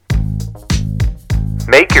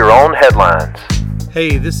Make your own headlines.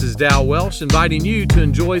 Hey, this is Dal Welsh inviting you to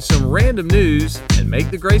enjoy some random news and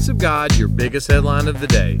make the grace of God your biggest headline of the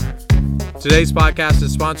day. Today's podcast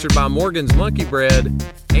is sponsored by Morgan's Monkey Bread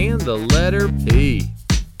and the letter P.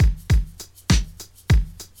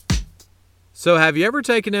 So have you ever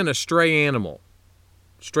taken in a stray animal?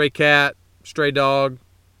 Stray cat, stray dog,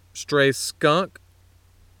 stray skunk?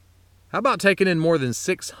 How about taking in more than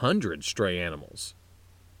 600 stray animals?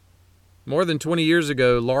 More than 20 years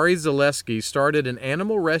ago, Laurie Zaleski started an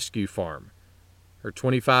animal rescue farm. Her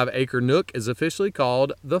 25-acre nook is officially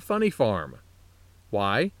called the Funny Farm.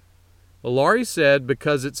 Why? Well, Laurie said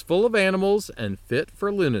because it's full of animals and fit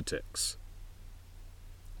for lunatics.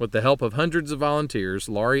 With the help of hundreds of volunteers,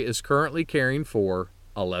 Laurie is currently caring for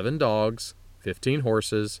 11 dogs, 15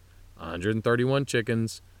 horses, 131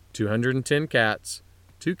 chickens, 210 cats,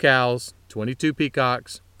 2 cows, 22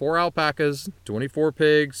 peacocks, 4 alpacas, 24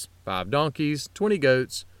 pigs, 5 donkeys, 20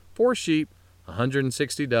 goats, 4 sheep,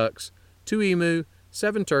 160 ducks, 2 emu,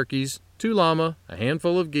 7 turkeys, 2 llama, a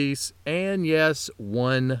handful of geese, and yes,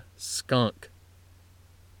 1 skunk.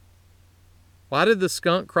 Why did the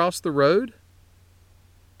skunk cross the road?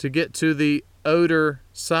 To get to the odor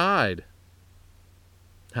side.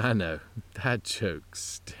 I know, that joke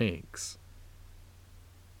stinks.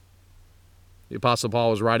 The Apostle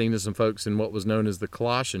Paul was writing to some folks in what was known as the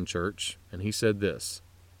Colossian church, and he said this: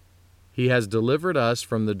 He has delivered us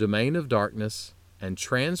from the domain of darkness and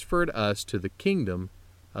transferred us to the kingdom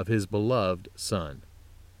of His beloved Son.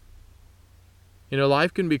 You know,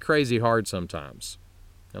 life can be crazy hard sometimes.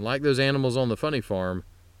 And like those animals on the Funny Farm,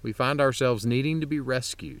 we find ourselves needing to be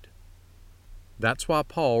rescued. That's why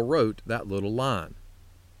Paul wrote that little line.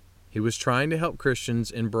 He was trying to help Christians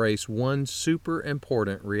embrace one super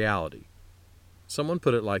important reality. Someone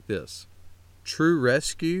put it like this: true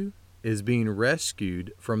rescue is being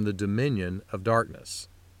rescued from the dominion of darkness.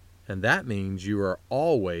 And that means you are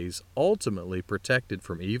always ultimately protected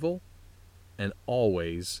from evil and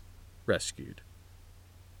always rescued.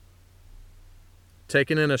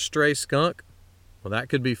 Taking in a stray skunk? Well, that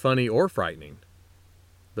could be funny or frightening.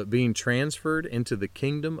 But being transferred into the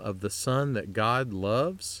kingdom of the Son that God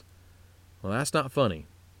loves? Well, that's not funny.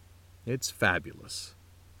 It's fabulous.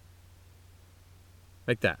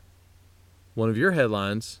 Make that one of your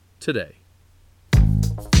headlines today.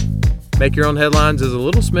 Make Your Own Headlines is a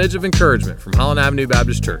little smidge of encouragement from Holland Avenue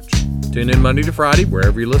Baptist Church. Tune in Monday to Friday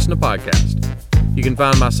wherever you listen to podcasts. You can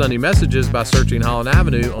find my Sunday messages by searching Holland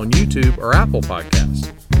Avenue on YouTube or Apple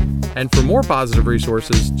Podcasts. And for more positive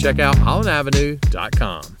resources, check out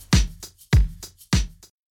hollandavenue.com.